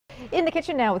In the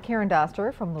kitchen now with Karen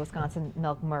Doster from the Wisconsin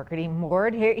Milk Marketing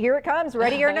Board. Here it comes,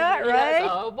 ready or not, right? Yes,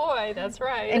 oh boy, that's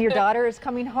right. And your daughter is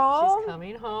coming home? She's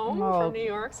coming home from New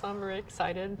York, so I'm very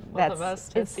excited, both of us,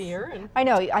 to see her. And I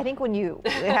know, I think when you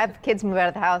have kids move out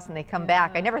of the house and they come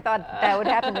back, I never thought that would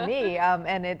happen to me,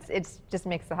 and it's just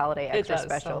makes the holiday extra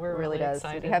special. So we're it really does.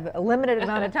 excited. You have a limited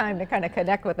amount of time to kind of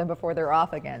connect with them before they're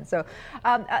off again. So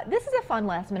this is a fun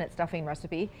last-minute stuffing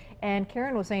recipe, and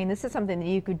Karen was saying this is something that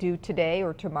you could do today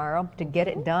or tomorrow to get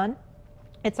it done.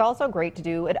 It's also great to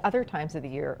do at other times of the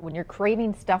year when you're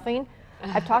craving stuffing.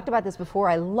 I've talked about this before.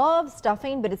 I love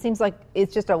stuffing, but it seems like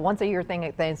it's just a once-a-year thing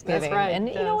at Thanksgiving. That's right. And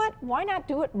you know what? Why not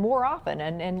do it more often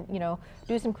and you know,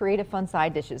 do some creative, fun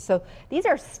side dishes? So these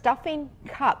are stuffing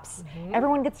cups.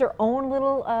 Everyone gets their own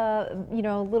little,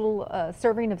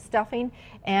 serving of stuffing,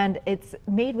 and it's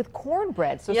made with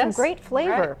cornbread. So some great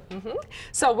flavor. Right.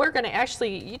 So we're going to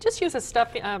actually, you just use a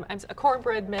stuffing, a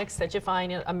cornbread mix that you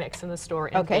find in a mix in the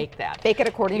store and bake that. Bake it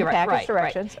according to package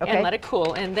directions. Right. And let it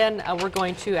cool. And then we're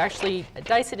going to actually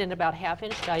dice it in about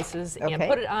half-inch dices and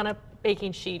put it on a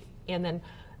baking sheet and then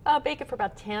bake it for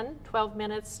about 10-12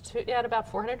 minutes at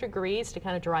about 400 degrees to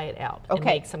kind of dry it out and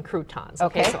make some croutons.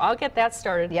 Okay, so I'll get that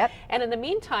started. And in the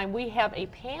meantime, we have a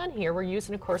pan here. We're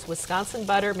using, of course, Wisconsin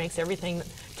butter. Makes everything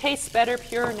taste better,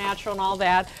 pure, natural, and all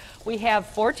that. We have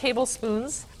 4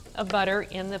 tablespoons of butter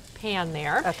in the pan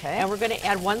there. And we're going to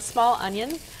add 1 small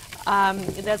onion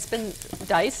that's been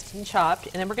diced and chopped,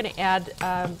 and then we're going to add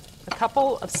a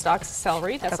couple of stalks of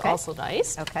celery that's also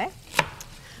diced.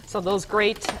 So those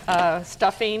great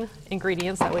stuffing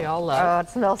ingredients that we all love. Oh, it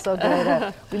smells so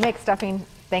good. We make stuffing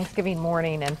Thanksgiving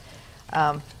morning,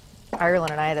 and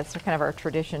Ireland and I, that's kind of our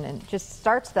tradition, and just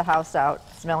starts the house out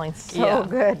smelling so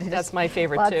good. That's my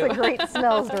favorite too. Lots of great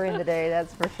smells during the day,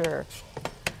 that's for sure.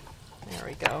 There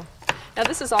we go. Now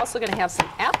this is also going to have some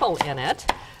apple in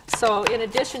it. So in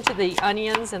addition to the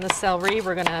onions and the celery,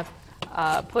 we're going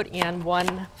to put in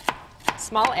 1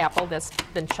 small apple that's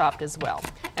been chopped as well.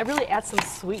 It really adds some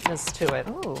sweetness to it.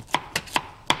 Ooh.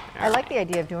 I like the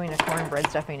idea of doing a cornbread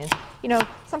stuffing. And, you know,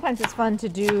 sometimes it's fun to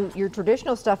do your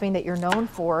traditional stuffing that you're known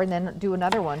for and then do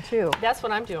another one too. That's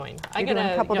what I'm doing. I'm going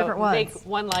to make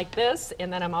one like this,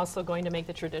 and then I'm also going to make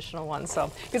the traditional one.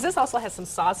 So, because this also has some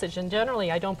sausage, and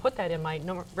generally I don't put that in my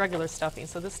regular stuffing,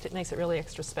 so this makes it really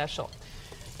extra special.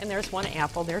 And there's 1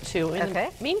 apple there too. In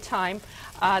the meantime,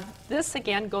 this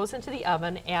again goes into the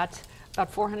oven at about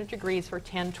 400 degrees for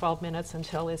 10-12 minutes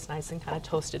until it's nice and kind of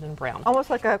toasted and brown. Almost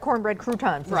like a cornbread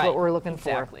croutons is what we're looking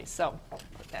for. Exactly. So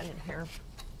put that in here.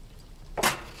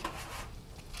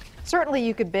 Certainly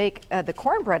you could bake the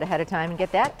cornbread ahead of time and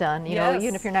get that done, you know,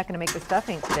 even if you're not going to make the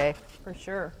stuffing today. For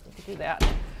sure. You could do that.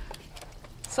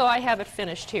 So I have it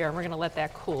finished here, and we're going to let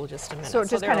that cool just a minute. So it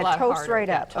just kind of toasts right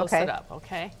up. Toast it up,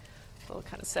 okay? So we'll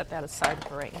kind of set that aside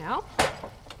for right now.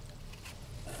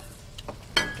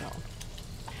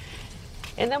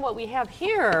 And then what we have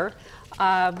here,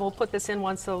 we'll put this in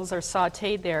once those are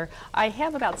sauteed there. I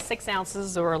have about 6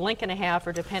 ounces or 1.5 ounces,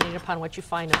 or depending upon what you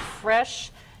find, of fresh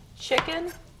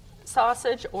chicken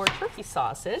sausage or turkey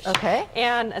sausage.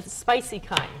 And a spicy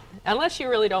kind. Unless you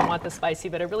really don't want the spicy,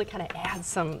 but it really kind of adds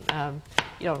some,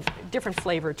 different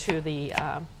flavor to the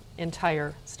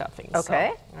entire stuffing. So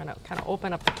I'm going to kind of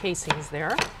open up the casings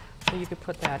there, so you could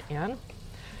put that in.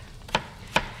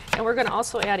 And we're going to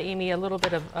also add, Amy, a little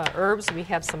bit of herbs. We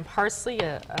have some parsley,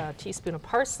 a teaspoon of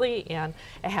parsley, and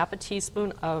a 1/2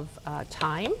 teaspoon of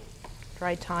thyme,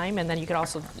 dried thyme, and then you can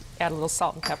also add a little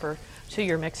salt and pepper to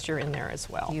your mixture in there as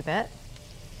well. You bet.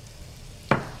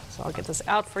 So I'll get this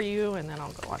out for you, and then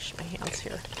I'll go wash my hands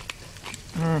here.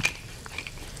 There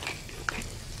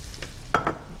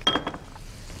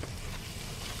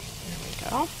we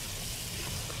go.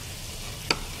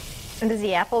 And does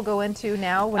the apple go into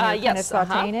now when you're kind of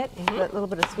sauteing it? A little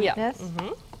bit of sweetness?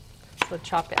 So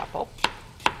chopped apple.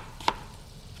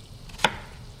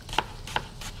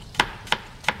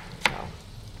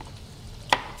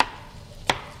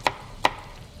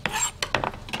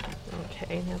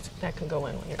 Okay, that can go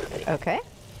in when you're ready. Okay.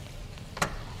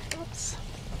 Oops.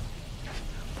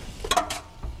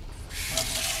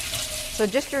 So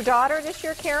just your daughter this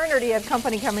year, Karen, or do you have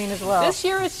company coming as well? This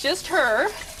year it's just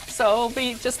her. So it'll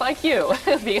be just like you.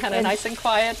 It'll be kind of nice and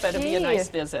quiet, but it'll be a nice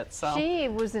visit. So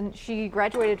she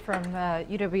graduated from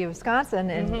UW-Wisconsin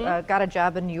and got a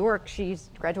job in New York. She's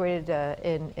graduated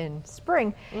in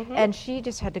spring, and she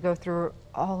just had to go through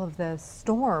all of the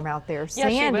storm out there.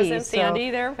 Sandy, she was in Sandy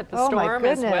there with the storm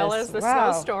as well as the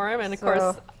snowstorm, and of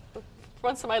course.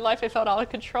 Once in my life I felt out of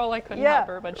control. I couldn't help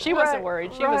her, but she wasn't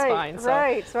worried. She was fine.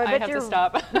 So so I bet have to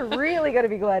stop. You're really going to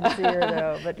be glad to see her,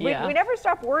 though. But we never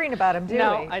stop worrying about him, do we?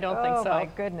 No, I don't think so. Oh, my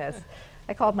goodness.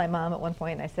 I called my mom at one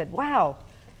point and I said, wow,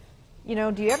 you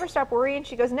know, do you ever stop worrying?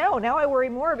 She goes, no, now I worry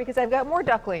more because I've got more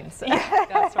ducklings. Yeah,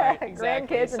 that's right,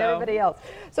 exactly. Grandkids and everybody else.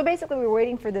 So basically we're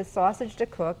waiting for this sausage to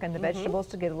cook and the vegetables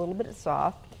to get a little bit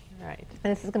soft. Right.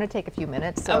 And this is going to take a few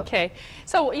minutes. So. Okay.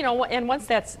 So, you know, and once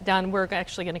that's done, we're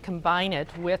actually going to combine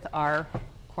it with our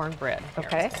cornbread. Here.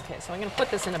 Okay. Okay, so I'm going to put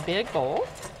this in a big bowl.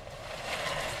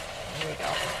 There we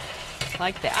go.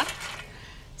 Like that.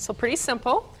 So pretty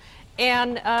simple.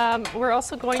 And we're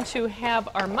also going to have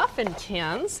our muffin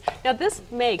tins. Now this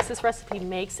recipe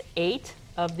makes 8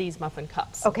 of these muffin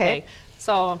cups. Okay.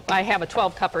 So I have a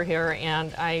 12 cupper here,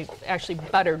 and I actually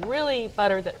really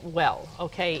buttered it well,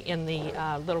 okay, in the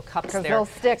little cups there. Because they'll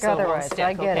stick otherwise,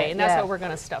 I get it. And that's what we're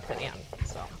going to stuff it in.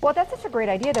 So. Well, that's such a great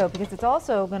idea, though, because it's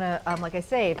also going to, like I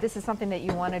say, if this is something that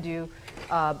you want to do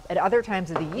at other times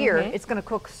of the year, it's going to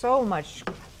cook so much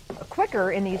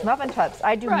quicker in these muffin cups.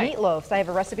 I do meatloafs. I have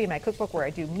a recipe in my cookbook where I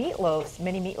do meatloafs,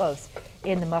 mini meatloafs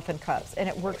in the muffin cups, and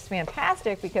it works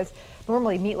fantastic because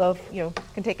normally meatloaf, you know,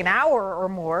 can take an hour or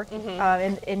more,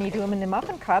 and you do them in the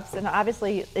muffin cups, and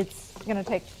obviously it's going to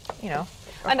take, you know,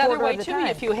 another way too,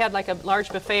 if you had like a large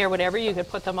buffet or whatever, you could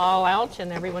put them all out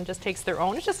and everyone just takes their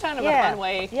own. It's just kind of a fun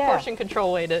way, portion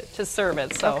control way to serve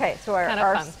it. So okay, so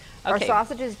our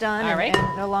sausage is done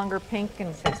and no longer pink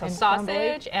and so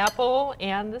sausage, apple,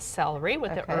 and the celery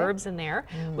with the herbs in there.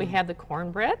 We have the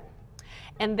cornbread.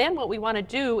 And then what we want to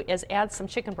do is add some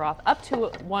chicken broth up to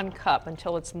 1 cup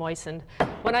until it's moistened.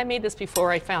 When I made this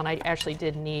before, I found I actually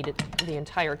did need the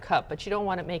entire cup, but you don't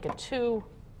want to make it too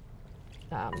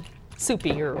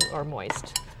soupy or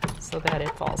moist so that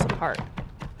it falls apart.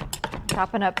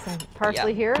 Chopping up some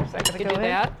parsley here. Is that going to go in?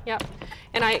 That. Yep.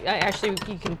 And I actually,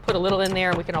 you can put a little in there,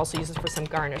 and we can also use this for some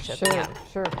garnish at the end.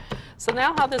 Sure. So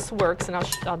now how this works, and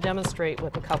I'll demonstrate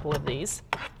with a couple of these.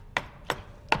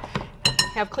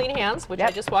 Have clean hands, which I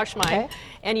just washed mine,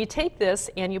 and you take this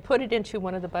and you put it into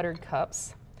one of the buttered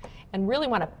cups and really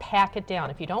want to pack it down.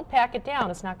 If you don't pack it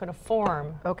down, it's not going to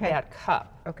form that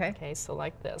cup. Okay, so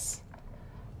like this.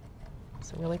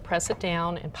 So really press it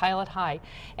down and pile it high.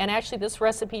 And actually this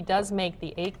recipe does make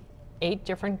the eight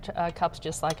different cups,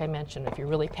 just like I mentioned, if you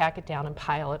really pack it down and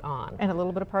pile it on. And a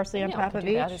little bit of parsley on top of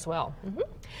each? that as well.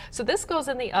 So this goes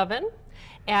in the oven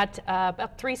at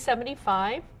about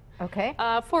 375. Okay.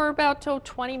 For about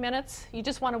 20 minutes. You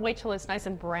just want to wait till it's nice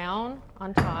and brown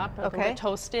on top, a little bit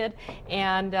toasted,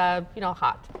 and you know,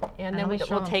 hot. And then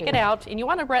we'll take it out. And you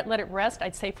want to let it rest,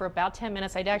 I'd say, for about 10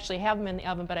 minutes. I'd actually have them in the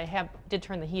oven, but I did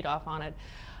turn the heat off on it.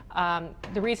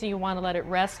 The reason you want to let it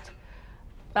rest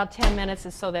about 10 minutes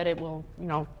is so that it will, you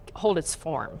know, hold its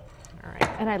form. All right.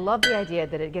 And I love the idea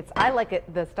that it gets, I like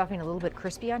it, the stuffing a little bit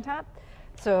crispy on top.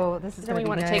 So this is going to be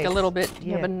nice. Then we want to take a little bit,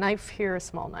 you have a knife here, a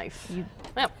small knife.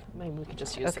 Well, maybe we could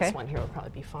just use this one here, it'll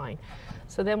probably be fine.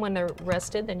 So then when they're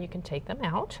rested, then you can take them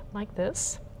out like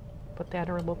this. Put that,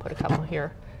 or we'll put a couple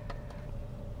here.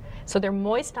 So they're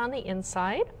moist on the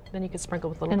inside. Then you can sprinkle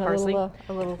with a little parsley. A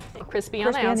little crispy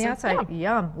on the outside.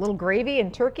 Yum. A little gravy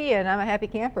and turkey, and I'm a happy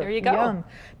camper. There you go. Yum.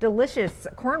 Delicious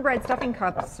cornbread stuffing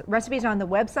cups. Recipes on the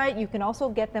website. You can also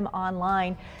get them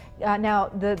online. Now,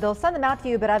 they'll send them out to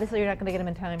you, but obviously you're not going to get them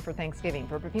in time for Thanksgiving.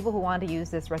 For people who want to use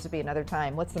this recipe another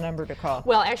time, what's the number to call?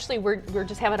 Well, actually, we're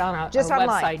just have it on our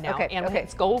website now. And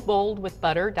it's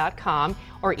goboldwithbutter.com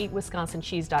or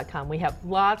eatwisconsincheese.com. We have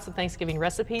lots of Thanksgiving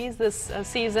recipes this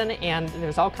season, and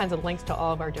there's all kinds of links to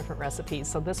all of our different recipes.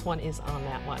 So this one is on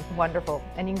that one. Wonderful.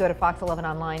 And you can go to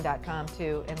fox11online.com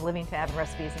too and Living to Have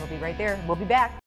recipes, and we'll be right there. We'll be back.